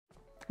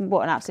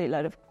what an absolute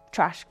load of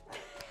trash.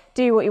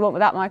 Do what you want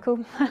with that,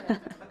 Michael.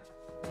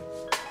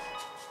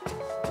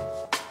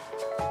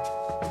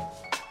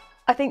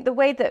 I think the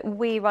way that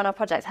we run our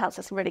projects helps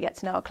us really get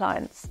to know our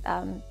clients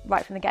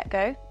right from the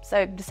get-go.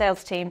 So the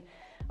sales team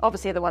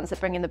obviously are the ones that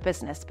bring in the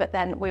business, but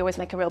then we always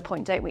make a real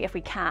point, don't we, if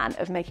we can,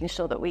 of making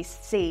sure that we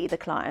see the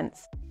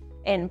clients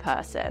in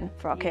person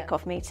for our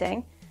kickoff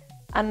meeting.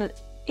 And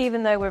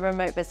even though we're a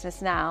remote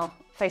business now,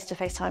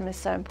 face-to-face time is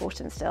so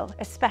important still,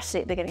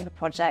 especially at the beginning of a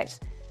project.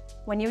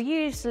 When you're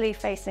usually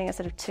facing a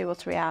sort of 2 or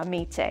 3 hour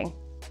meeting,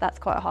 that's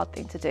quite a hard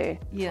thing to do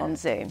on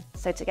Zoom.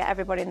 So to get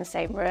everybody in the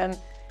same room,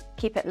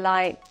 keep it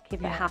light,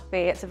 keep it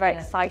happy. It's a very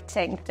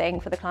exciting thing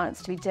for the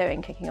clients to be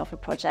doing, kicking off a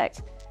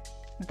project.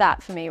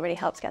 That, for me, really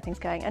helps get things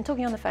going. And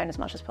talking on the phone as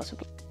much as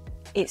possible.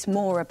 It's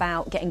more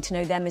about getting to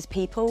know them as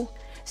people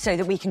so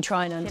that we can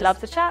try and understand. Love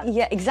the chat.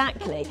 Yeah,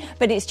 exactly.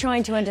 But it's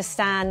trying to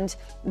understand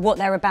what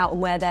they're about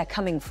and where they're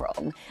coming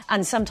from.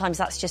 And sometimes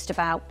that's just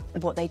about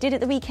what they did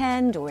at the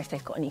weekend, or if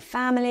they've got any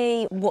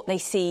family, what they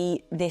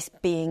see this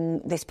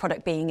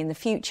product being in the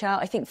future.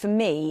 I think for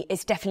me,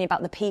 it's definitely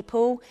about the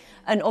people.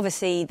 And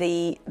obviously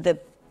the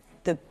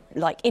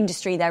like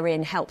industry they're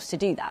in helps to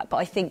do that, but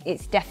I think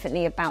it's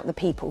definitely about the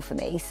people for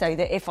me, so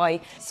that if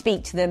I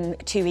speak to them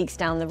 2 weeks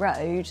down the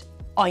road,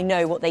 I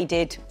know what they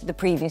did the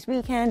previous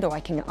weekend, or I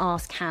can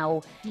ask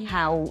how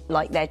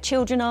like their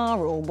children are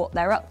or what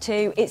they're up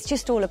to. It's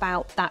just all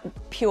about that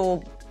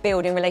pure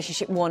building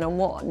relationship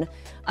one-on-one,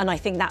 and I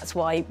think that's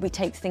why we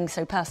take things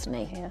so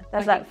personally.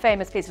 There's that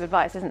famous piece of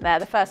advice, isn't there?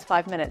 The first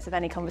 5 minutes of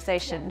any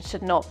conversation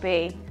should not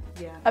be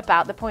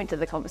about the point of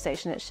the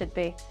conversation. It should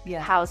be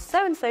how's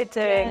so-and-so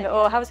doing,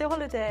 or how's your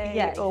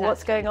holiday, or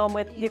what's going on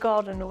with your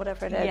garden, or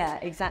whatever it is. Yeah,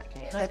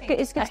 exactly.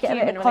 It's good to get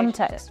a bit of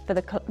context for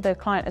the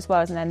client as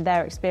well, and then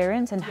their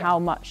experience and how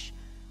much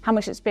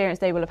experience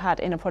they will have had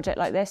in a project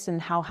like this,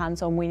 and how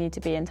hands-on we need to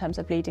be in terms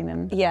of leading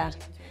them. Yeah,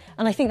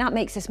 and I think that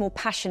makes us more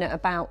passionate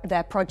about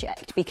their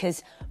project,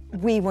 because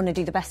we want to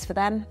do the best for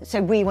them.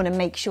 So we want to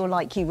make sure,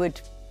 like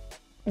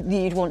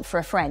you'd want for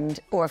a friend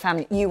or a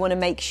family, you want to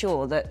make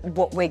sure that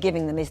what we're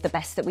giving them is the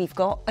best that we've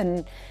got,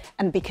 and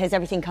because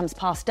everything comes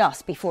past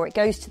us before it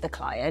goes to the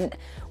client,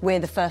 we're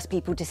the first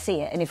people to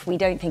see it. And if we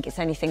don't think it's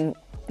anything,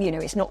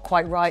 it's not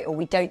quite right, or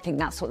we don't think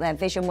that's what their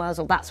vision was,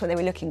 or that's what they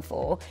were looking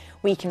for,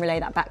 we can relay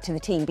that back to the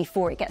team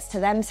before it gets to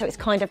them. So it's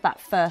kind of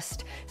that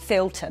first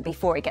filter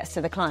before it gets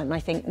to the client. And I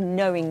think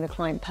knowing the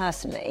client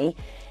personally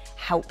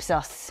helps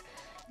us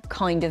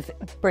kind of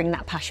bring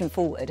that passion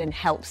forward and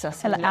helps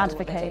us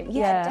advocate.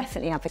 Yeah,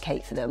 definitely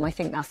advocate for them. I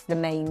think that's the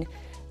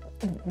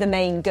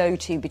main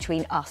go-to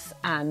between us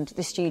and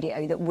the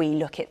studio, that we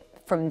look at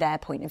from their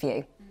point of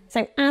view.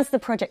 So as the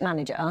project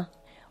manager,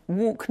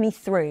 walk me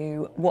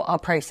through what our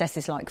process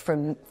is like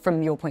from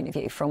your point of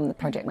view, from the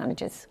project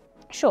managers.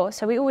 Sure.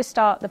 So we always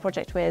start the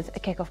project with a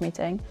kick-off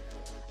meeting,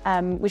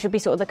 which would be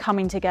sort of the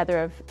coming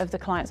together of the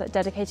client's like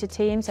dedicated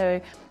team. So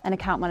an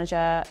account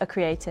manager, a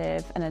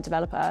creative, and a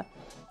developer.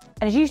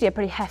 And it's usually a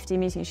pretty hefty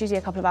meeting. It's usually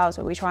a couple of hours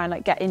where we try and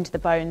like get into the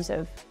bones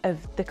of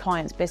the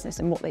client's business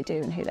and what they do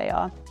and who they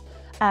are.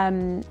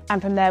 And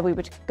from there, we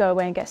would go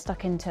away and get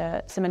stuck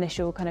into some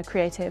initial kind of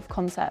creative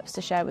concepts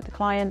to share with the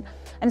client.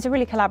 And it's a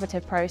really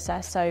collaborative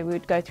process. So we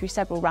would go through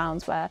several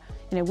rounds where,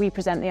 we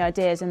present the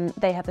ideas and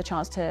they have the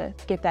chance to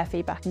give their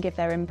feedback and give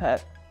their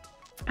input,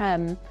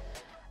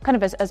 kind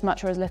of as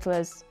much or as little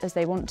as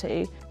they want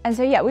to. And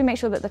so, we make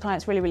sure that the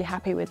client's really, really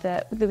happy with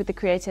the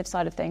creative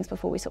side of things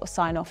before we sort of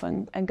sign off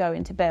and go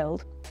into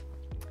build.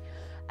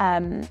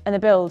 And the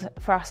build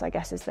for us, I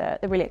guess, is the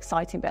really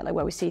exciting bit, like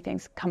where we see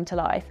things come to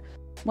life.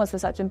 Once the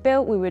site's been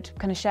built, we would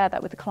kind of share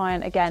that with the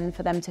client again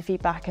for them to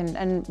feedback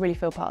and really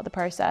feel part of the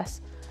process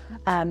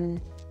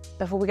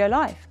before we go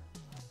live.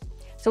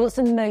 So what's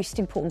the most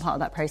important part of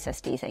that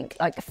process, do you think?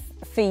 Like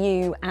for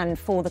you and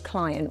for the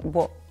client,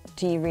 what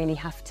do you really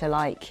have to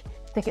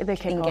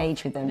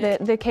engage with them?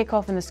 The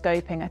kick-off and the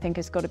scoping, I think,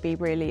 has got to be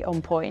really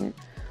on point.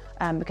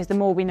 Because the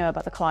more we know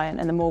about the client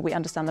and the more we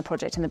understand the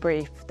project and the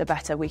brief, the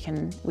better we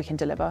can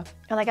deliver.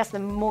 And I guess the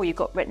more you've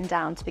got written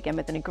down to begin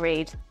with and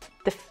agreed,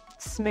 the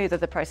smoother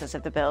the process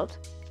of the build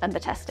and the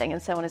testing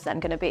and so on is then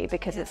going to be,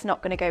 because it's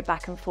not going to go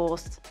back and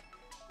forth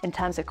in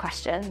terms of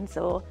questions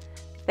or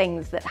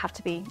things that have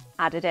to be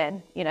added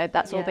in.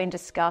 That's all been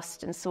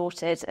discussed and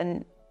sorted,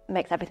 and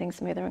makes everything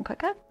smoother and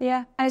quicker.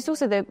 Yeah, and it's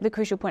also the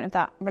crucial point of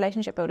that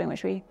relationship building,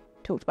 which we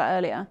talked about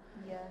earlier.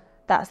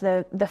 That's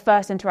the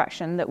first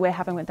interaction that we're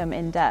having with them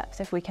in depth.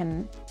 If we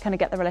can kind of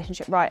get the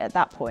relationship right at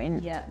that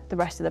point, the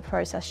rest of the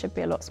process should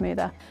be a lot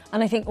smoother.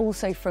 And I think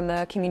also from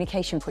a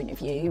communication point of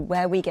view,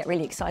 where we get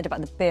really excited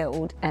about the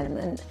build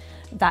element,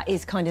 that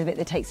is kind of the bit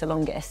that takes the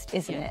longest,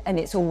 isn't it? And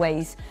it's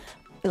always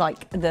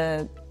like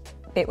the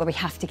bit where we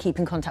have to keep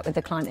in contact with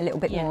the client a little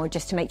bit more,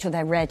 just to make sure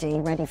they're ready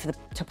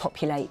to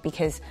populate,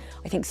 because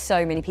I think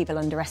so many people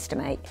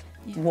underestimate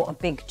what a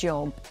big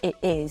job it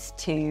is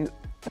to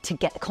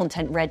get the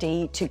content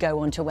ready to go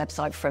onto a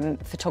website, from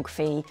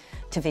photography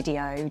to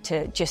video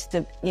to just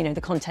the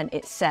content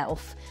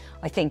itself.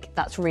 I think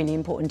that's really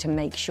important, to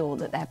make sure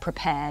that they're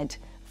prepared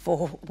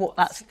for what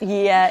that's...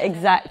 Yeah,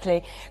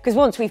 exactly. Because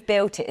once we've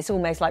built it, it's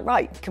almost like,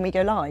 right, can we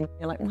go live?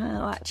 You're like,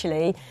 well,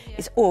 actually,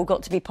 it's all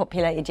got to be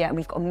populated yet, and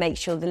we've got to make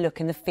sure the look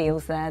and the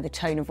feel's there, the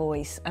tone of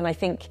voice. And I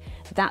think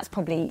that's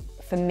probably,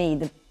 for me,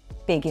 the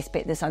biggest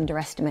bit that's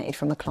underestimated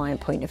from a client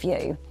point of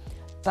view.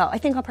 But I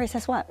think our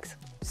process works.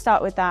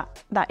 Start with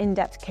that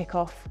in-depth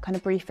kickoff kind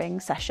of briefing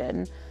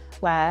session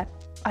where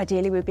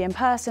ideally we'd be in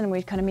person and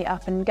we'd kind of meet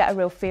up and get a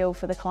real feel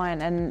for the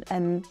client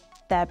and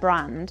their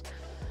brand.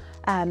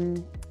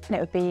 And it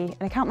would be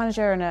an account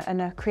manager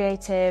and a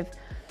creative,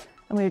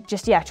 and we would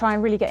just try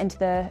and really get into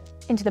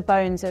the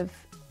bones of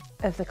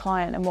the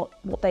client and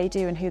what they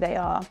do and who they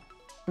are.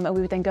 And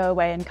we would then go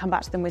away and come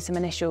back to them with some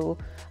initial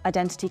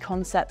identity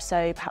concepts,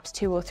 so perhaps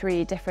 2 or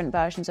 3 different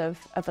versions of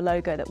a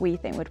logo that we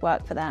think would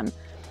work for them.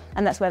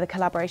 And that's where the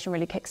collaboration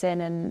really kicks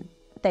in, and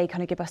they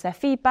kind of give us their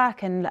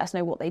feedback and let us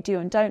know what they do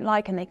and don't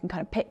like, and they can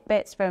kind of pick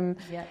bits from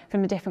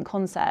the different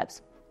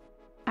concepts.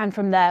 And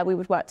from there, we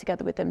would work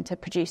together with them to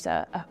produce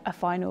a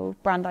final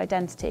brand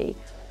identity.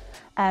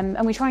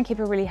 And we try and keep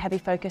a really heavy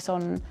focus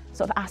on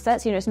sort of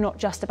assets. You know, it's not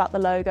just about the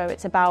logo,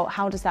 it's about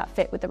how does that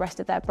fit with the rest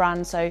of their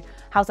brand. So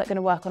how's that going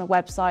to work on a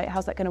website?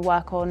 How's that going to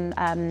work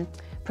on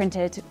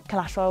printed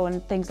collateral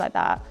and things like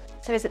that?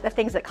 So is it the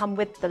things that come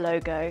with the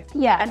logo?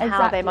 Yeah, and exactly.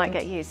 How they might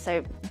get used,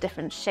 so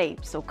different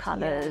shapes or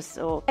colours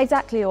or...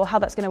 Exactly, or how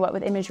that's going to work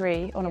with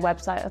imagery on a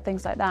website or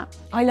things like that.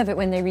 I love it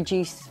when they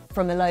reduce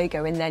from a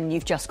logo and then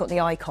you've just got the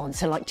icon,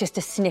 so like just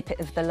a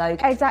snippet of the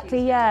logo.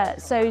 Exactly, yeah.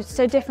 So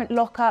different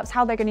lockups,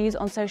 how they're going to use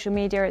it on social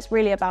media. It's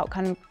really about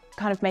kind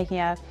of making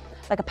a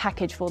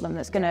package for them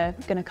that's going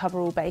to cover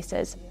all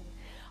bases.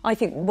 I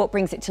think what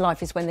brings it to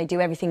life is when they do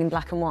everything in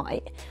black and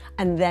white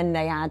and then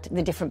they add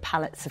the different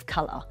palettes of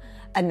colour,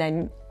 and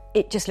then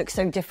it just looks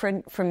so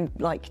different from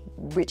like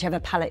whichever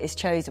palette is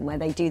chosen, where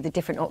they do the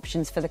different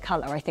options for the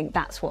colour. I think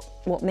that's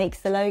what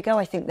makes the logo.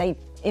 I think they,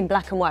 in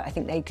black and white, I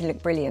think they can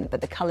look brilliant,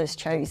 but the colours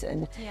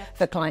chosen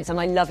for clients, and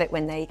I love it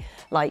when they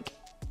like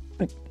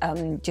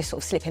just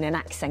sort of slip in an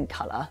accent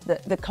colour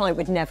that the client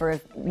would never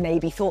have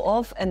maybe thought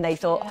of, and they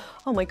thought,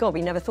 oh my God,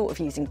 we never thought of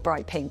using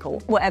bright pink or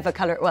whatever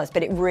colour it was,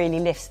 but it really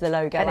lifts the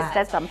logo and out. It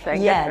says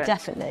something Yeah, different.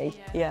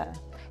 definitely, yeah.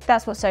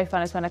 That's what's so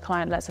fun, is when a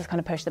client lets us kind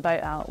of push the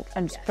boat out,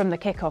 and from the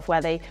kickoff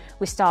where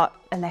we start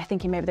and they're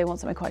thinking maybe they want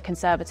something quite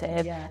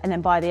conservative, and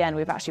then by the end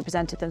we've actually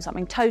presented them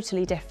something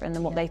totally different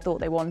than what they thought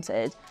they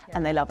wanted,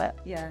 and they love it.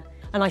 Yeah.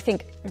 And I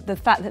think the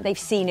fact that they've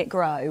seen it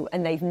grow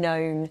and they've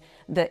known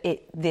that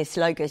this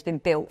logo has been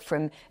built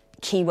from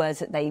keywords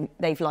that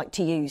they've liked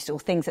to use or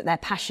things that they're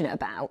passionate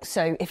about.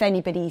 So if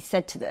anybody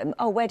said to them,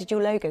 oh, where did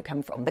your logo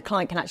come from? The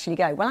client can actually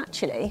go, well,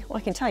 actually, I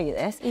can tell you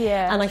this.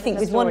 Yeah. And I think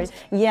with one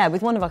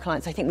of our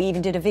clients, I think we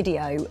even did a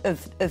video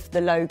of the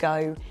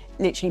logo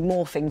literally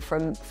morphing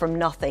from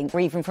nothing, or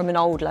even from an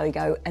old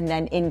logo and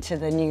then into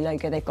the new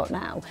logo they've got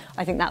now.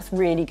 I think that's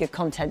really good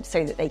content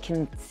so that they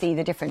can see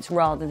the difference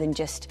rather than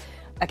just,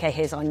 okay,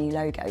 here's our new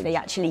logo. They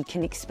actually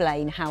can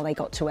explain how they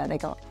got to where they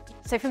got.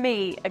 So for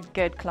me, a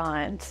good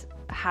client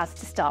has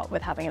to start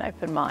with having an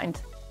open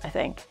mind, I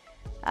think.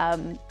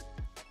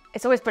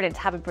 It's always brilliant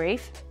to have a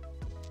brief.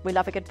 We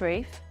love a good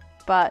brief,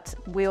 but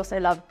we also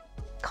love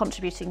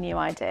contributing new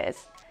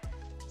ideas.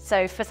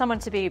 So for someone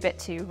to be a bit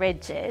too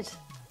rigid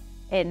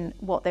in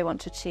what they want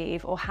to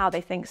achieve or how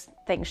they think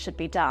things should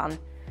be done,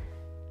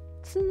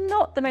 it's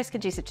not the most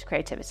conducive to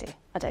creativity,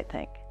 I don't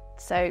think.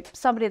 So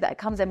somebody that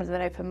comes in with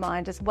an open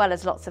mind as well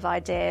as lots of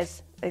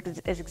ideas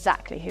is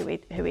exactly who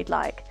we'd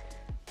like.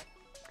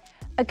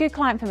 A good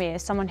client for me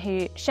is someone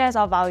who shares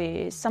our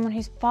values, someone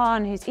who's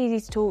fun, who's easy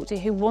to talk to,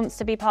 who wants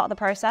to be part of the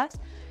process,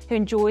 who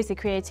enjoys the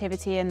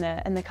creativity and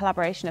the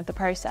collaboration of the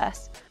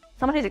process.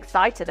 Someone who's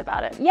excited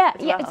about it. Yeah,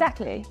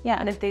 exactly. Yeah.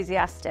 And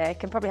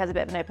enthusiastic and probably has a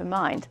bit of an open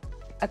mind.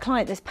 A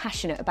client that's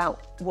passionate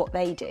about what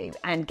they do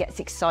and gets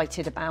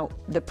excited about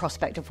the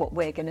prospect of what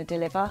we're going to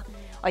deliver.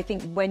 I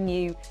think when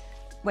you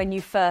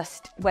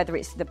first, whether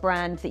it's the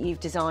brand that you've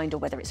designed or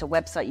whether it's a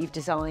website you've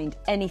designed,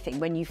 anything,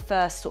 when you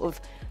first sort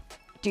of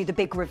do the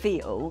big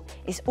reveal,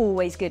 it's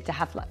always good to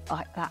have like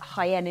that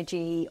high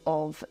energy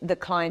of the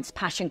client's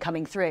passion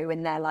coming through,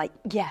 and they're like,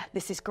 yeah,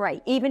 this is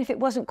great. Even if it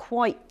wasn't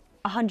quite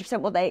 100%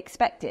 what they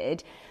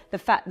expected, the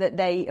fact that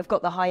they have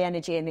got the high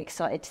energy and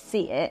excited to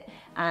see it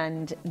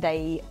and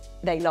they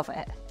love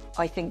it.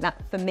 I think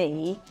that for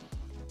me,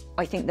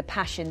 I think the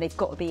passion, they've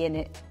got to be in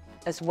it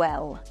as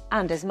well,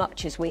 and as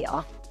much as we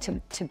are,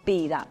 to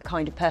be that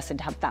kind of person,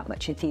 to have that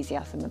much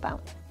enthusiasm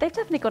about. They've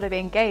definitely got to be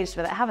engaged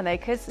with it, haven't they?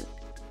 Because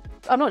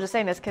I'm not just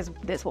saying this because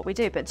it's what we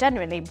do, but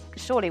genuinely,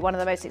 surely one of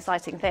the most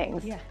exciting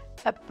things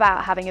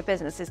about having a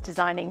business is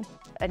designing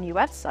a new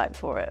website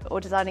for it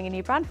or designing a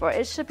new brand for it.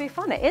 It should be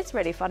fun. It is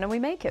really fun and we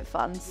make it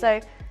fun.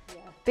 So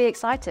be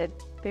excited,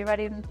 be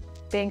ready and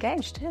be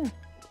engaged. Yeah.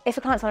 If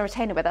a client's on a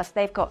retainer with us,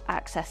 they've got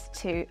access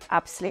to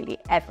absolutely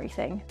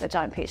everything that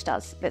Giant Peach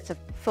does. It's a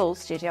full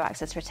studio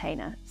access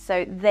retainer.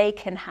 So they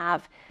can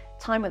have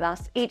time with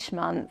us each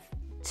month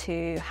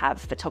to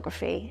have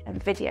photography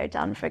and video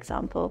done, for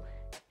example.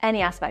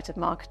 Any aspect of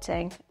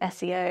marketing,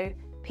 SEO,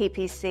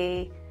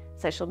 PPC,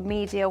 social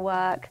media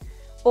work,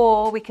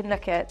 Or we can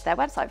look at their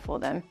website for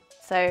them.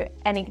 So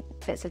any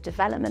bits of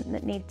development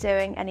that need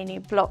doing, any new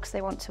blocks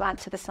they want to add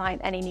to the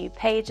site, any new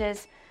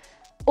pages,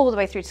 all the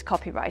way through to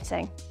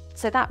copywriting.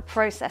 So that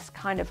process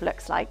kind of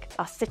looks like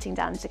us sitting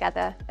down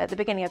together at the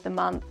beginning of the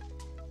month,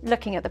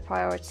 looking at the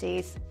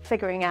priorities,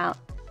 figuring out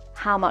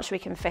how much we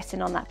can fit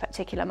in on that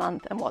particular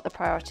month and what the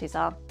priorities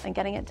are, and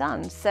getting it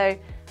done. So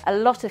a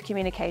lot of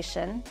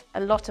communication, a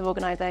lot of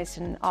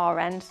organisation our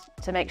end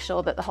to make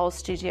sure that the whole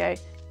studio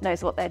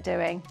knows what they're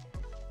doing,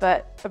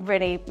 but a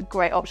really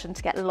great option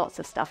to get lots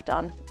of stuff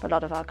done for a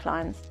lot of our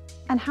clients.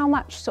 And how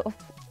much sort of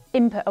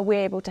input are we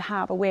able to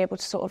have? Are we able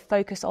to sort of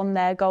focus on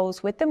their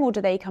goals with them, or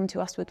do they come to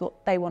us with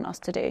what they want us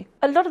to do?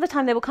 A lot of the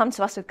time they will come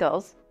to us with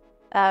goals.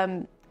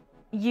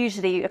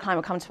 Usually a client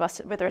will come to us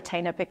with a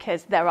retainer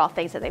because there are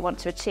things that they want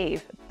to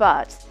achieve.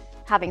 But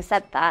having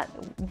said that,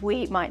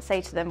 we might say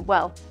to them,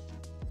 well,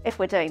 if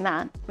we're doing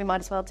that, we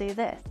might as well do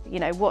this. You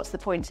know, what's the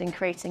point in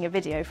creating a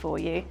video for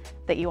you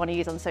that you want to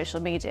use on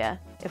social media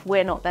if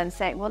we're not then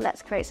saying, well,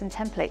 let's create some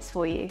templates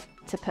for you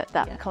to put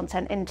that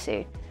content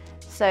into.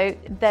 So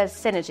there's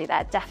synergy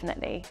there,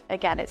 definitely.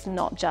 Again, it's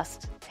not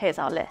just, here's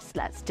our list,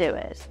 let's do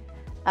it.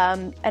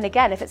 And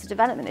again, if it's a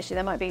development issue,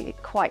 there might be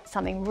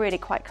something really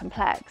quite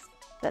complex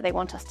that they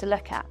want us to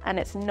look at. And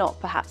it's not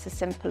perhaps as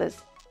simple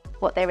as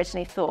what they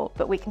originally thought,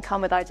 but we can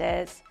come with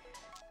ideas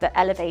that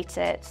elevate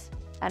it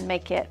and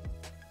make it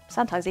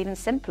sometimes even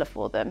simpler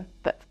for them,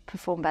 but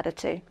perform better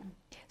too.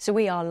 So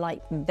we are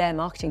like their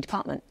marketing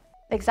department.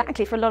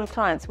 Exactly. For a lot of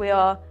clients, we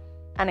are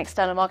an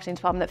external marketing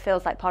department that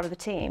feels like part of the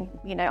team.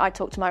 You know, I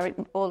talk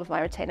to all of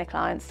my retainer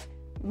clients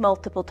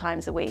multiple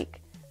times a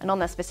week, and on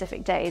their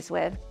specific days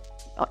we're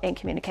in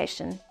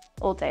communication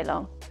all day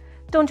long.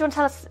 Dawn, do you want to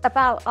tell us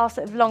about our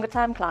sort of longer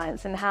term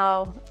clients and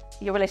how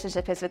your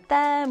relationship is with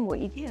them, what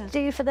you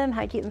do for them,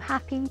 how you keep them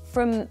happy?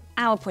 From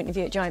our point of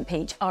view at Giant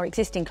Peach, our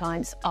existing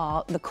clients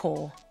are the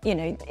core. You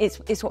know, it's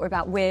what we're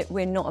about.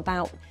 We're not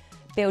about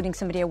building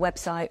somebody a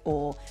website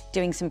or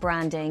doing some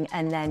branding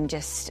and then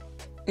just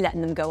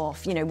letting them go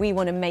off. You know, we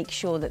want to make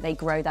sure that they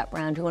grow that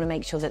brand. We want to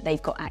make sure that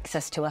they've got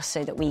access to us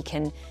so that we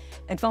can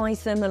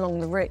advise them along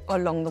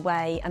the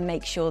way and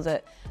make sure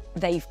that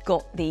they've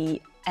got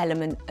the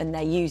element and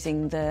they're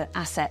using the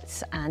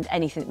assets and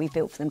anything that we've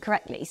built for them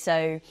correctly.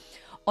 So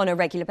on a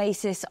regular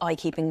basis, I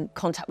keep in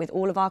contact with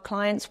all of our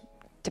clients,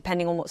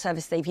 depending on what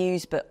service they've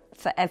used, but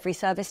for every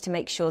service to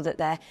make sure that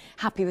they're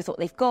happy with what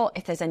they've got.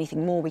 If there's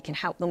anything more we can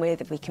help them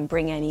with, if we can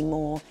bring any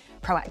more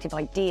proactive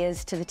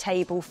ideas to the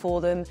table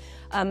for them.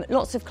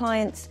 Lots of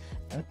clients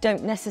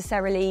don't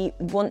necessarily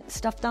want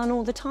stuff done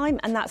all the time,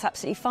 and that's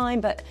absolutely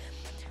fine, but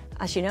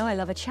as you know, I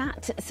love a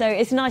chat. So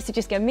it's nice to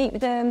just go meet with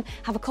them,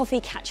 have a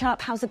coffee, catch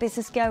up, how's the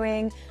business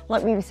going?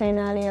 Like we were saying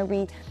earlier,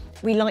 we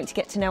like to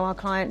get to know our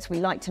clients. We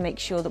like to make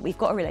sure that we've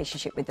got a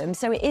relationship with them.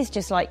 So it is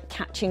just like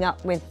catching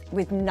up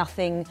with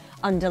nothing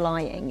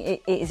underlying.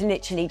 It is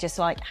literally just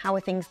like, how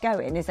are things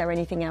going? Is there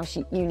anything else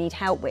you need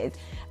help with?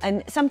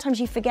 And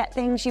sometimes you forget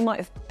things. You might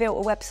have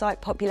built a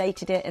website,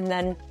 populated it, and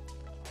then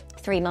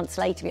 3 months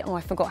later, I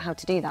forgot how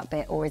to do that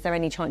bit, or is there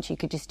any chance you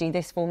could just do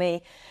this for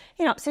me?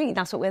 You know, absolutely,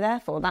 that's what we're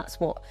there for. That's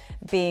what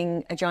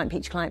being a Giant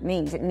Peach client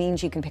means. It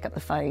means you can pick up the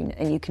phone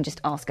and you can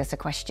just ask us a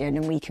question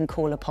and we can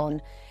call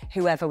upon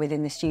whoever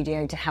within the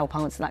studio to help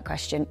answer that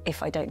question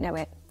if I don't know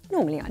it.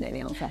 Normally I know the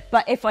answer,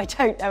 but if I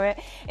don't know it,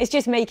 it's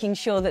just making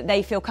sure that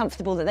they feel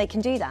comfortable that they can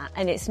do that,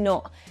 and it's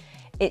not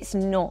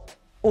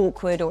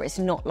awkward, or it's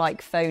not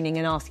like phoning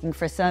and asking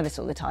for a service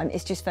all the time.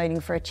 It's just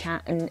phoning for a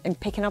chat and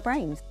picking our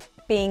brains.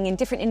 Being in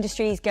different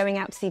industries, going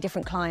out to see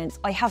different clients,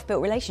 I have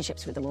built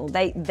relationships with them all.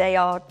 They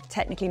are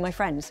technically my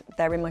friends.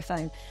 They're in my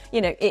phone. You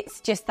know, it's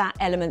just that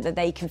element that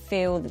they can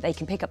feel, that they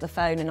can pick up the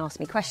phone and ask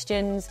me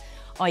questions.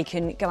 I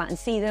can go out and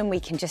see them. We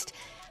can just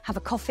have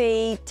a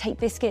coffee, take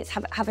biscuits,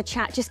 have a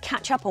chat, just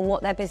catch up on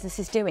what their business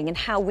is doing and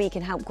how we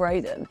can help grow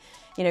them.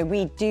 You know,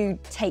 we do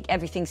take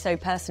everything so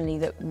personally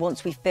that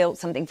once we've built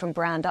something from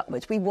brand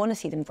upwards, we want to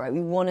see them grow. We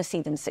want to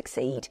see them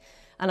succeed.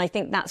 And I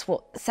think that's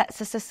what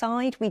sets us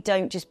aside. We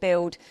don't just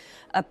build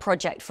a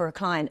project for a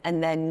client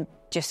and then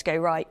just go,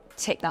 right,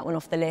 tick that one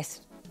off the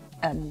list,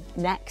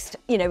 next.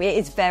 You know, it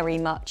is very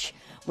much,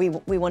 we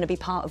want to be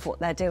part of what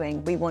they're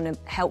doing. We want to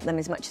help them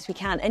as much as we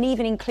can, and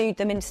even include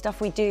them in stuff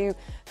we do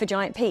for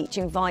Giant Peach,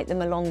 invite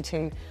them along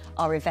to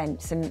our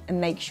events and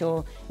make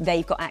sure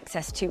they've got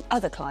access to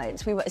other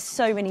clients. We work in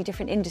so many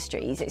different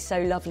industries. It's so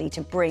lovely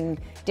to bring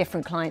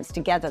different clients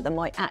together that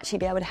might actually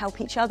be able to help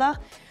each other,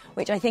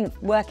 which I think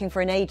working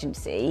for an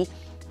agency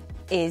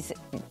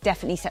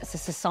definitely sets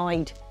us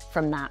aside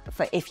from that.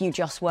 For if you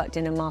just worked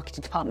in a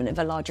marketing department of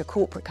a larger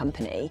corporate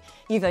company,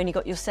 you've only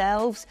got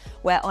yourselves,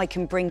 where I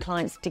can bring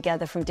clients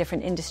together from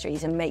different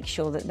industries and make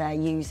sure that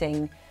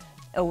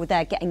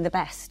they're getting the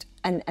best,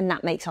 and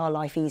that makes our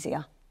life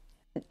easier.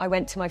 I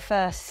went to my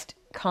first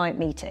client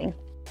meeting.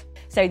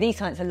 So these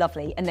clients are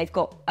lovely, and they've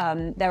got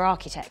they're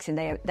architects, and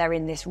they're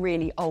in this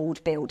really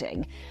old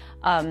building,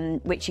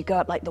 which you go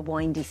up like the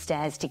windy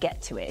stairs to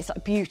get to it. It's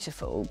like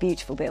beautiful,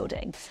 beautiful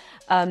building.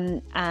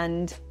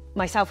 And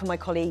myself and my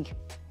colleague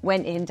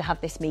went in to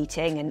have this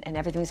meeting and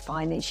everything was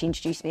fine, and she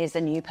introduced me as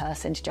the new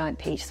person to Giant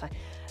Peach.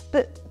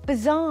 But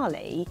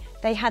bizarrely,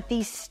 they had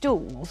these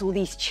stools or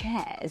these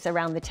chairs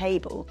around the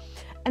table,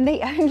 and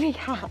they only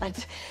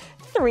had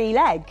 3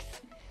 legs.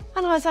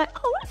 And I was like,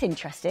 oh, that's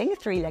interesting, a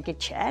 3-legged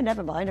chair,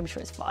 never mind, I'm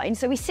sure it's fine.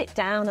 So we sit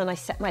down and I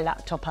set my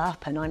laptop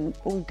up and I'm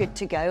all good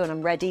to go and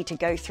I'm ready to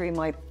go through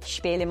my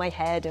spiel in my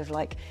head of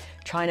like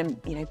trying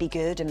to, you know, be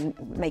good and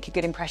make a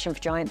good impression for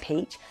Giant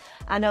Peach.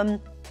 And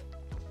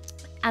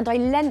I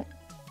leant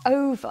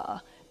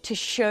over to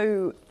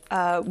show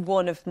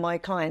one of my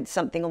clients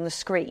something on the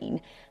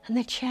screen, and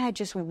the chair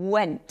just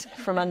went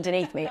from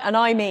underneath me. And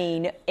I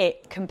mean,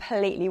 it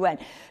completely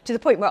went to the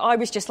point where I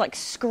was just like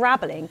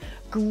scrabbling,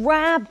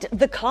 grabbed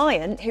the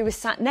client who was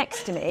sat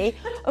next to me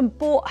and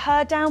brought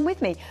her down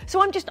with me.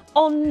 So I'm just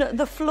on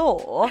the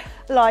floor,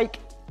 like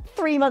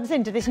 3 months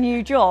into this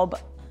new job,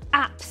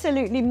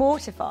 absolutely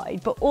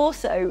mortified, but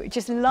also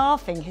just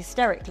laughing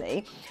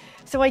hysterically.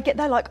 So I get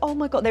there like, oh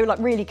my God, they were like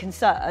really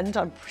concerned.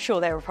 I'm sure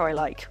they were probably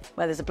like,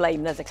 well, there's a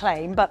blame, there's a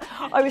claim. But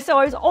I was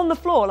on the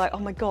floor like, oh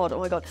my God.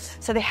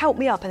 So they helped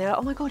me up and they're like,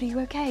 oh my God, are you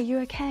okay? Are you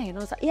okay? And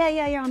I was like,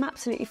 yeah, I'm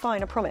absolutely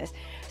fine, I promise.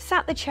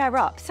 Sat the chair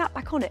up, sat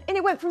back on it, and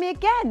it went for me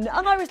again.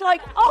 And I was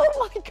like,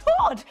 oh my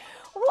God,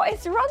 what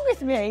is wrong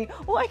with me?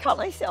 Why can't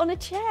I sit on a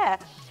chair?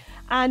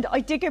 And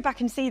I did go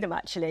back and see them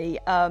actually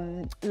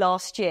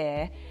last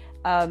year.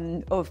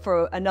 Or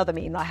for another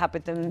meeting that I had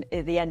with them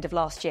at the end of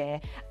last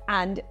year,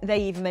 and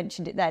they even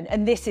mentioned it then.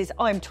 And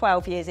I'm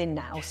 12 years in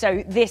now,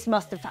 so this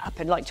must have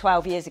happened like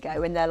 12 years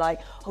ago, and they're like,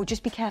 oh,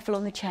 just be careful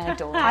on the chair,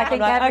 Dawn. I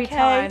think like, every okay.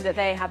 time that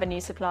they have a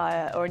new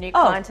supplier or a new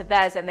client of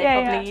theirs, and they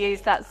probably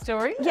use that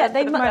story. Yeah,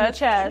 they mind the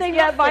chairs.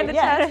 Mind the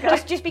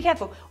chairs. Just be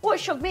careful. What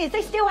shocked me is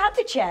they still had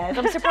the chairs.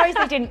 I'm surprised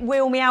they didn't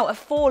wheel me out a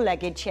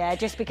 4-legged chair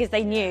just because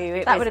they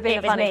knew that would have been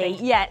a funny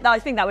thing. Yeah, I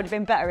think that would have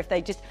been better if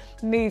they just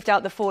moved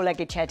out the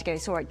 4-legged chair to go,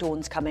 it's all right,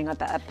 Dawn's coming, I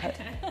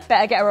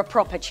better get her a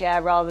proper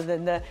chair rather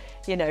than the,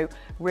 you know,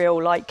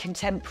 real like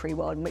contemporary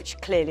one, which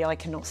clearly I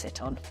cannot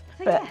sit on.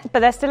 But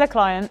they're still a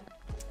client.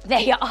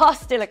 They are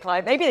still a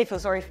client. Maybe they feel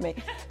sorry for me,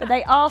 but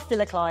they are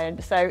still a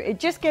client. So it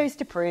just goes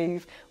to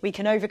prove we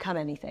can overcome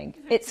anything.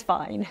 It's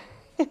fine.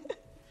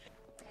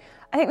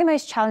 I think the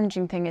most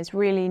challenging thing is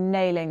really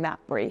nailing that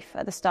brief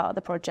at the start of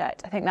the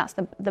project. I think that's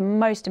the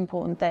most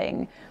important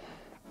thing,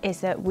 is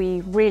that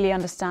we really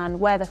understand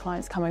where the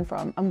client's coming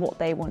from and what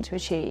they want to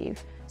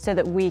achieve, so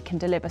that we can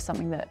deliver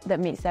something that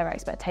meets their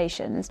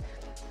expectations.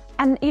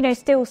 And, you know,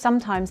 still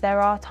sometimes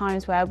there are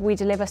times where we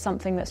deliver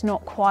something that's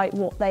not quite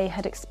what they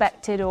had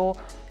expected, or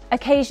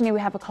occasionally we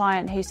have a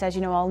client who says,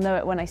 you know, I'll know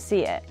it when I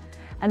see it.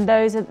 And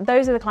those are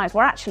the clients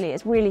where actually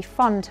it's really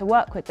fun to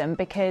work with them,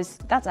 because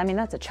that's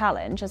a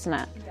challenge, isn't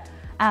it?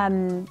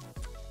 Yeah.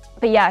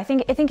 But yeah, I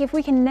think if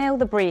we can nail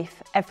the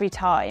brief every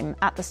time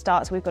at the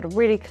start, so we've got a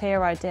really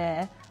clear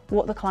idea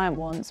what the client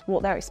wants,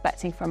 what they're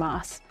expecting from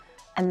us,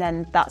 and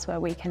then that's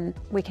where we can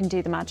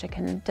do the magic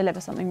and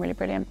deliver something really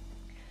brilliant.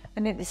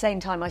 And at the same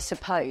time, I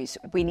suppose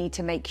we need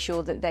to make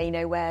sure that they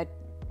know where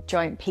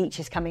Giant Peach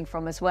is coming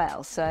from as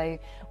well. So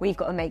we've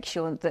got to make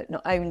sure that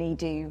not only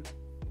do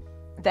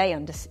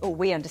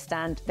we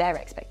understand their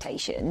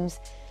expectations,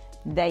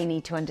 they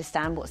need to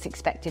understand what's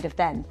expected of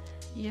them.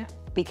 Yeah.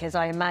 Because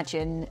I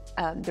imagine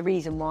the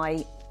reason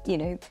why, you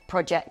know,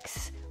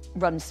 projects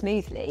run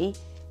smoothly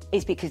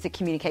is because the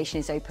communication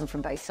is open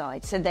from both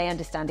sides. So they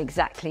understand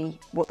exactly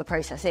what the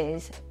process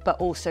is, but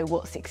also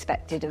what's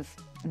expected of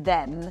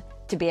them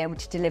to be able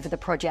to deliver the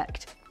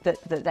project that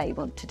they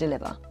want to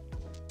deliver.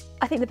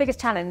 I think the biggest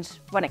challenge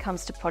when it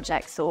comes to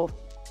projects or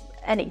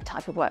any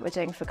type of work we're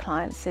doing for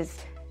clients is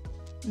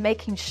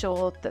making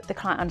sure that the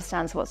client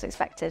understands what's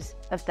expected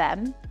of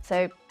them.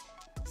 So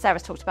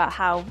Sarah's talked about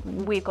how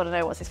we've got to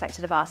know what's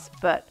expected of us,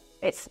 but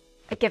it's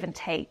a give and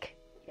take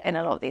in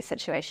a lot of these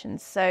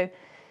situations. So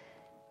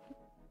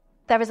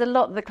there is a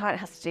lot that the client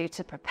has to do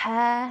to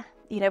prepare.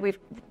 You know,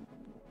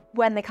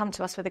 when they come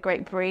to us with a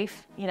great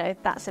brief, you know,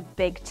 that's a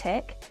big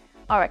tick.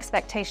 Our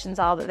expectations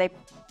are that they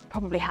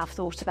probably have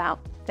thought about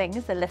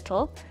things a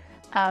little,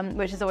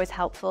 which is always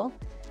helpful.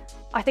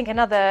 I think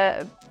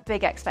another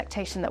big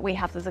expectation that we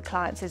have with the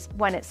clients is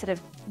when it sort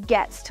of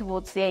gets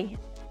towards the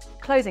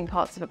closing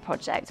parts of a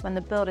project, when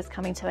the build is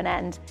coming to an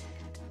end,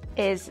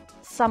 is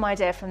some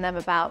idea from them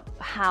about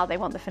how they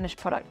want the finished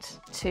product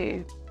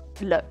to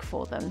look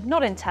for them.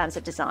 Not in terms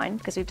of design,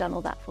 because we've done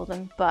all that for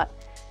them, but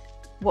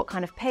what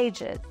kind of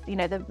pages, you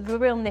know, the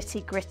real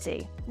nitty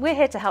gritty. We're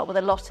here to help with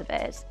a lot of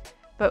it,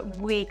 but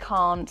we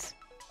can't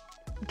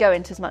go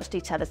into as much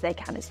detail as they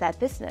can. It's their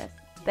business.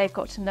 They've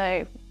got to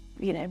know,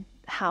 you know,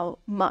 how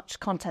much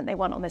content they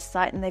want on this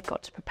site, and they've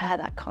got to prepare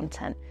that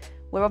content.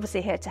 We're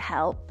obviously here to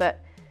help,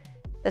 but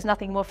there's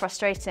nothing more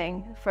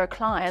frustrating for a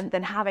client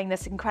than having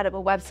this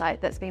incredible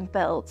website that's been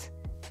built,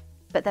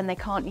 but then they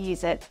can't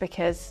use it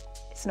because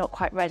it's not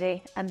quite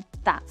ready. And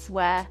that's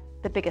where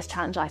the biggest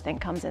challenge, I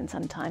think, comes in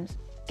sometimes,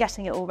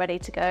 getting it all ready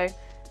to go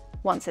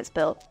once it's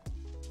built.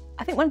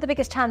 I think one of the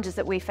biggest challenges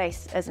that we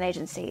face as an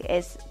agency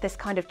is this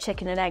kind of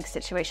chicken and egg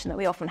situation that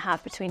we often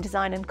have between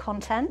design and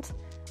content.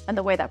 and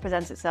the way that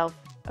presents itself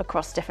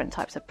across different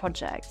types of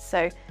projects.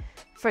 So,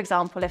 for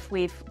example, if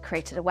we've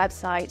created a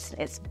website,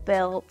 it's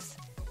built,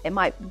 it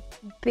might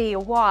be a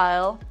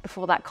while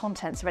before that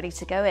content's ready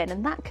to go in.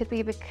 And that could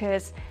be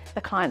because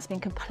the client's been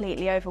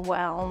completely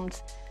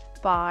overwhelmed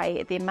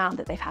by the amount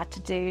that they've had to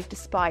do,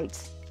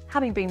 despite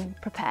having been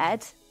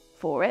prepared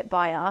for it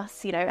by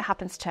us. You know, it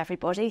happens to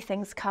everybody,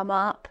 things come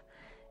up,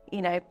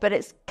 you know, but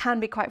it can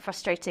be quite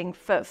frustrating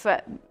for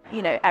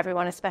you know,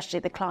 everyone, especially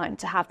the client,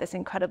 to have this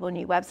incredible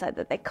new website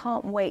that they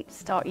can't wait to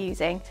start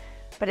using,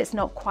 but it's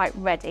not quite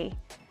ready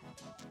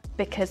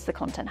because the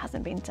content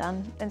hasn't been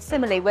done. And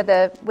similarly with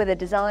a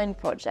design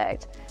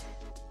project,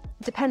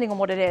 depending on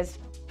what it is,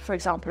 for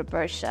example, a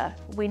brochure,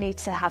 we need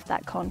to have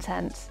that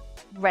content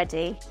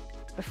ready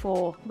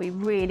before we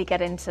really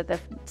get into the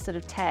sort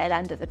of tail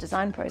end of the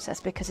design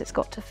process, because it's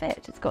got to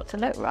fit, it's got to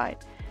look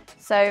right.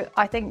 So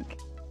I think,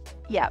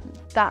 yeah,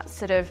 that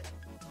sort of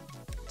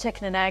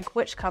chicken and egg,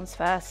 which comes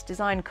first,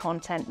 design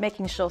content,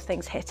 making sure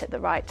things hit at the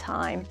right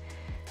time,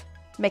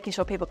 making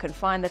sure people can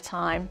find the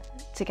time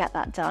to get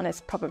that done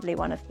is probably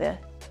one of the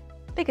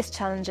biggest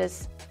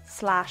challenges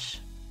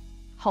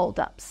 /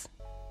 hold-ups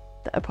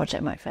that a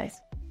project might face.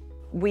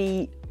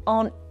 We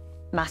aren't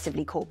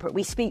massively corporate.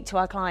 We speak to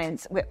our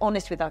clients, we're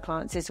honest with our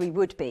clients as we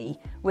would be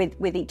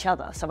with each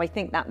other. So I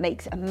think that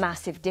makes a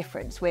massive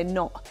difference. We're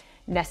not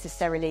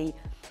necessarily,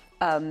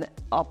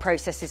 our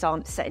processes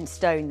aren't set in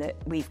stone that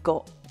we've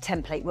got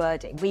template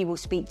wording. We will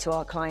speak to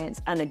our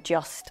clients and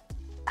adjust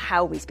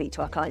how we speak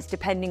to our clients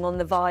depending on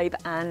the vibe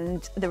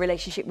and the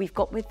relationship we've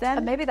got with them.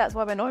 And maybe that's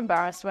why we're not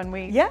embarrassed when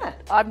we... Yeah.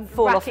 I'm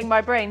racking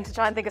my brain to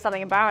try and think of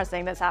something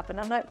embarrassing that's happened.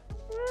 I'm like,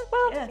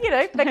 well, you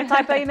know, make a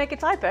typo, you make a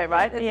typo,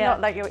 right? It's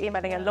not like you're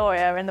emailing a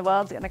lawyer and the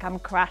world's going to come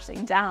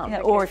crashing down.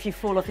 Yeah, or if you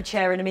fall off a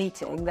chair in a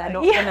meeting, they're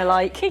not going to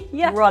like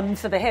run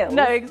for the hills.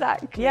 No,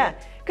 exactly. Yeah,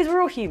 because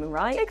we're all human,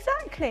 right?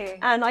 Exactly.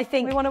 And I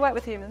think... we want to work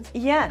with humans.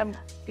 Yeah.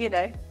 You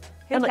know,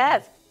 who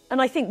cares?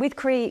 And I think with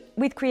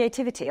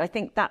creativity, I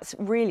think that's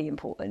really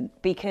important,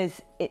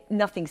 because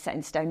nothing's set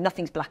in stone,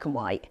 nothing's black and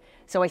white.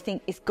 So I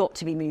think it's got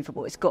to be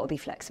movable, it's got to be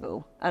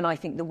flexible. And I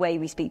think the way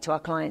we speak to our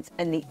clients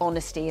and the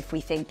honesty, if we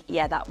think,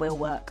 yeah, that will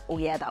work, or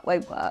yeah, that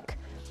won't work,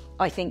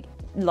 I think,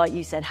 like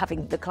you said,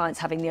 having the clients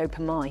having the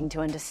open mind to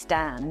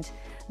understand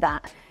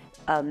that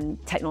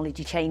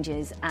technology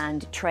changes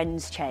and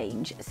trends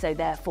change. So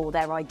therefore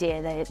their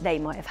idea they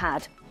might have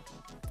had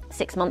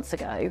 6 months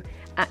ago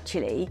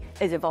actually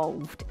has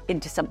evolved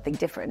into something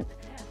different.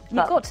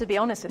 You've got to be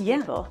honest with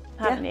people,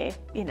 haven't you?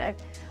 You know,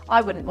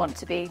 I wouldn't want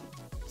to be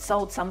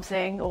sold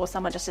something or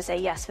someone just to say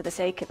yes for the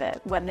sake of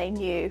it when they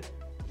knew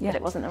that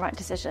it wasn't the right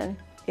decision.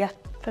 Yeah,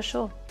 for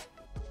sure.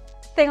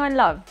 The thing I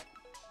love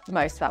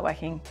most about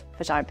working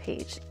for Giant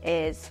Peach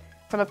is,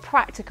 from a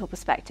practical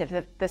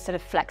perspective, the sort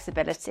of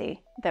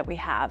flexibility that we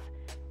have.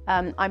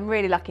 I'm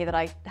really lucky that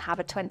I have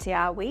a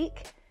 20-hour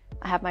week.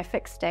 I have my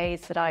fixed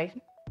days that I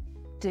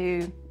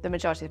do the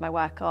majority of my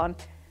work on,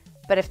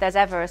 but if there's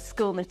ever a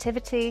school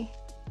nativity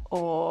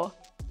or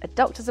a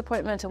doctor's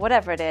appointment or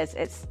whatever it is,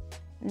 it's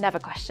never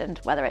questioned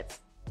whether it's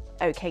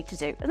okay to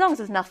do, as long as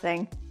there's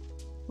nothing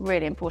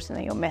really important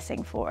that you're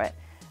missing for it.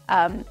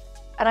 And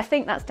I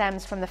think that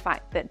stems from the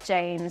fact that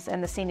James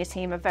and the senior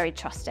team are very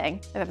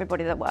trusting of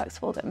everybody that works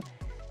for them.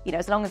 You know,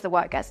 as long as the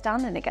work gets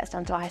done and it gets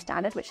done to a high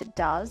standard, which it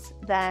does,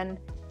 then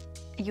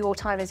your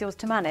time is yours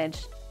to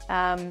manage.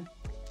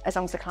 As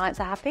long as the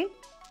clients are happy,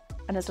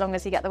 and as long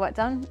as you get the work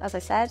done, as I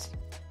said,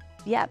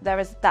 yeah, there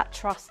is that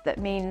trust that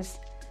means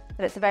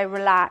that it's a very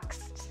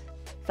relaxed,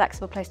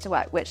 flexible place to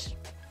work, which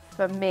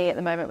for me at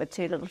the moment with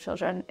 2 little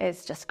children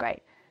is just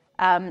great.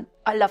 I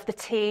love the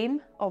team,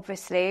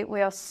 obviously.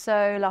 We are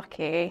so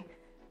lucky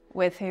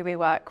with who we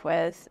work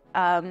with.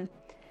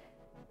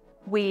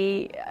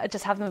 We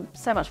just have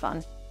so much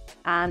fun,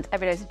 and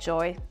every day's a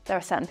joy. There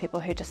are certain people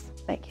who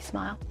just make you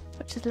smile,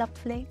 which is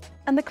lovely.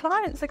 And the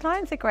clients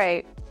are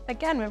great.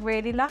 Again, we're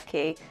really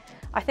lucky.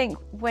 I think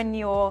when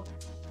you're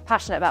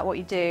passionate about what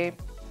you do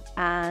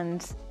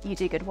and you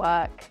do good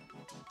work,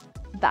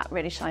 that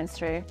really shines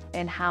through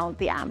in how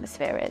the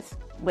atmosphere is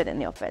within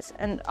the office.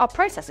 And our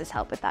processes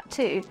help with that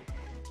too.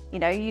 You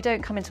know, you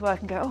don't come into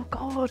work and go, oh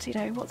God, you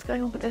know, what's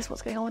going on with this,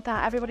 what's going on with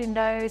that? Everybody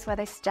knows where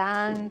they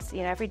stand.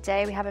 You know, every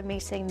day we have a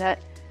meeting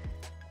that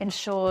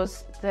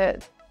ensures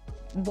that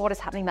what is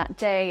happening that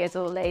day is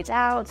all laid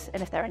out.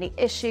 And if there are any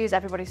issues,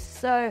 everybody's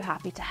so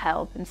happy to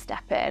help and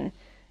step in.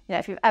 You know,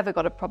 if you've ever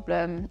got a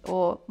problem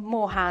or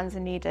more hands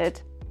are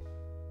needed,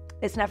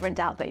 it's never in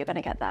doubt that you're going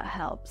to get that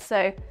help.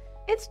 So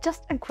it's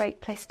just a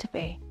great place to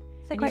be.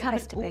 It's a great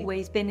place to be. You haven't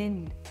always been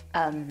in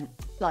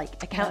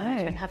like account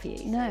management, have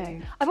you?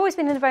 No. I've always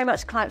been in very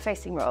much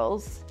client-facing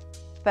roles,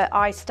 but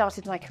I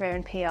started my career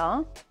in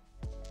PR.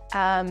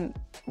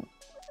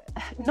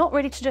 Not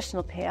really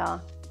traditional PR.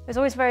 It was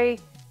always very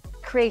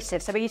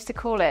creative. So we used to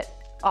call it,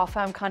 our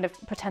firm kind of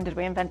pretended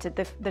we invented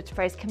the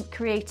phrase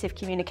creative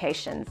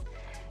communications.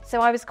 So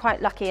I was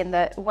quite lucky in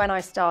that when I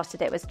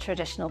started, it was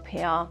traditional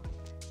PR.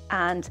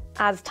 And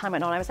as time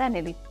went on, I was there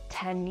nearly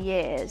 10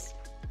 years.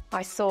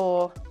 I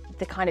saw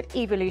the kind of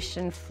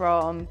evolution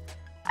from,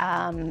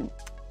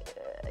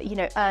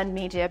 earned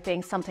media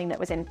being something that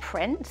was in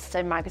print,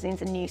 so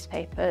magazines and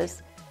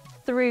newspapers,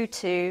 through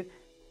to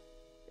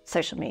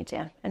social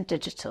media and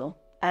digital.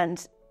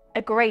 And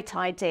a great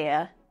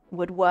idea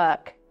would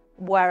work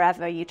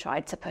wherever you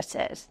tried to put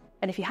it.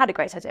 And if you had a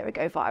great idea, it would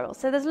go viral.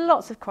 So there's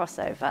lots of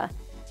crossover.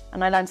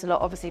 And I learned a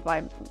lot, obviously,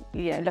 by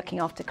looking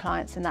after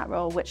clients in that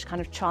role, which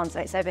kind of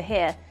translates over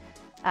here.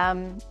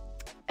 And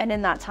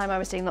in that time, I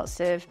was doing lots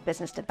of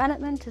business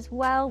development as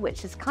well,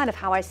 which is kind of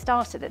how I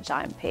started at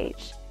Giant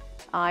Peach.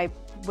 I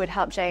would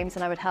help James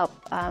and I would help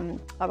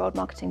our old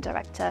marketing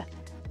director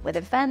with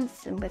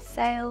events and with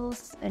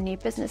sales and new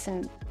business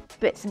and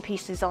bits and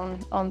pieces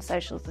on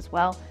socials as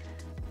well.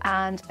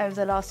 And over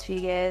the last few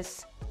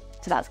years,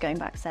 so that's going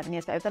back 7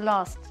 years, but over the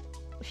last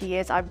few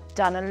years, I've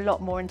done a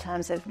lot more in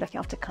terms of looking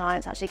after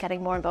clients, actually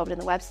getting more involved in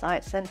the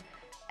websites and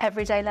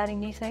every day learning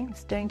new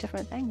things, doing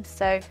different things.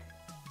 So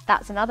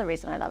that's another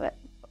reason I love it.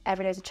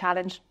 Every day is a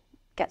challenge,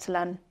 get to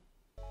learn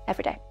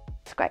every day.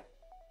 It's great.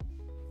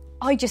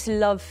 I just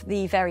love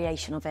the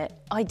variation of it.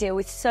 I deal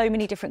with so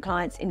many different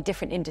clients in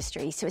different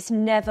industries, so it's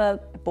never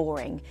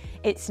boring.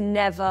 It's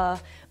never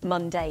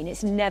mundane.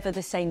 It's never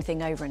the same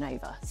thing over and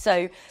over.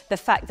 So the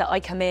fact that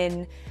I come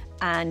in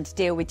and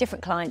deal with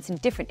different clients in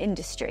different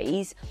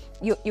industries,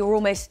 you're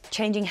almost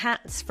changing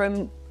hats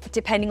from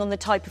depending on the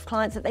type of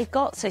clients that they've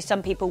got. So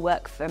some people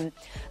work from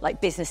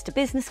like business to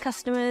business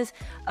customers.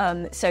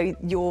 So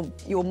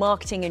your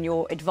marketing and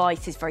your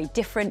advice is very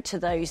different to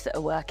those that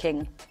are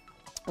working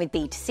with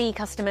B2C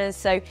customers.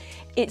 So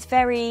it's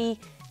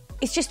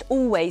just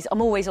always,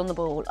 I'm always on the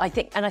ball, I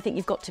think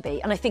you've got to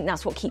be. And I think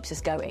that's what keeps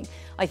us going.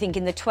 I think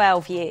in the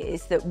 12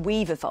 years that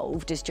we've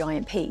evolved as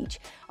Giant Peach,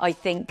 I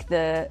think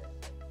the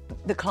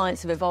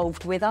clients have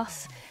evolved with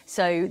us.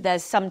 So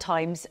there's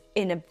sometimes,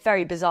 in a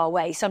very bizarre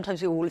way,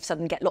 sometimes we all of a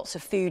sudden get lots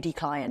of foodie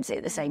clients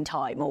at the same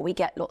time, or we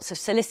get lots of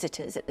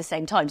solicitors at the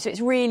same time. So it's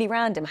really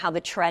random how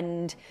the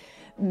trend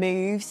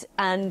moves.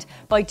 And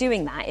by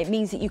doing that, it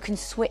means that you can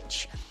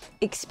switch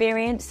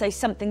experience. So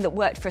something that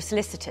worked for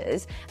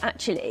solicitors,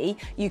 actually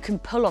you can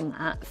pull on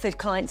that for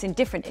clients in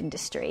different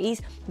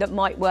industries that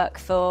might work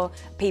for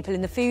people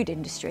in the food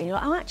industry. And you're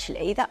like, oh,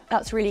 actually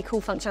that's really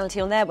cool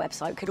functionality on their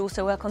website, could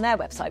also work on their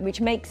website,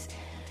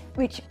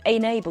 which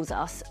enables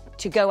us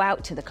to go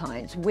out to the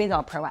clients with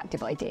our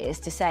proactive ideas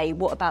to say,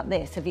 what about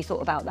this? Have you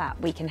thought about that?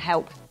 We can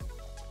help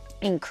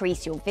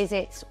increase your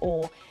visits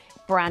or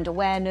brand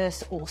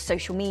awareness or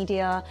social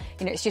media.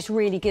 It's just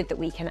really good that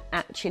we can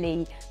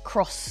actually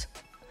cross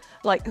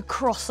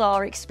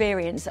our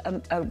experience,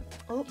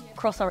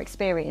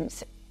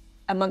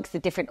 amongst the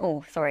different.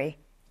 Oh, sorry,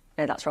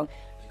 no, that's wrong.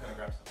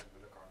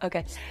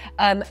 Okay,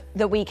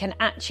 that we can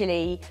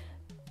actually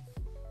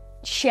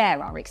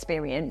share our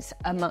experience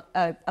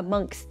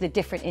amongst the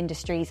different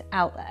industries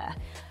out there.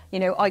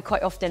 I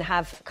quite often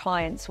have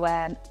clients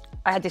where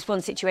I had this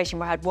one situation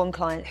where I had one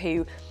client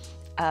who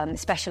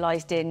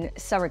specialised in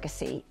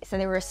surrogacy. So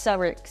they were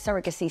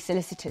surrogacy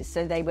solicitors.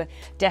 So they were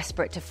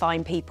desperate to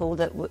find people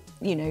that were,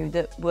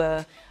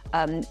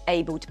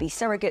 able to be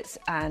surrogates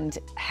and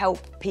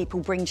help people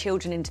bring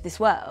children into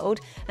this world.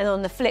 And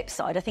on the flip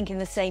side, I think in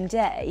the same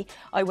day,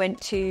 I went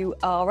to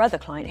our other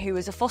client who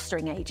was a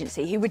fostering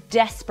agency who were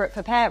desperate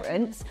for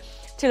parents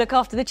to look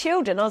after the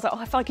children. I was like,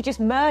 if I could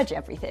just merge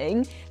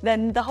everything,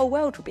 then the whole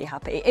world would be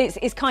happy.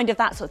 It's kind of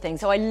that sort of thing.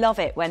 So I love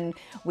it when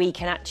we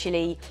can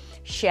actually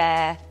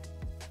share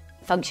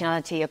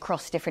functionality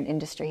across different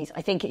industries.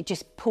 I think it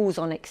just pulls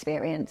on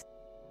experience.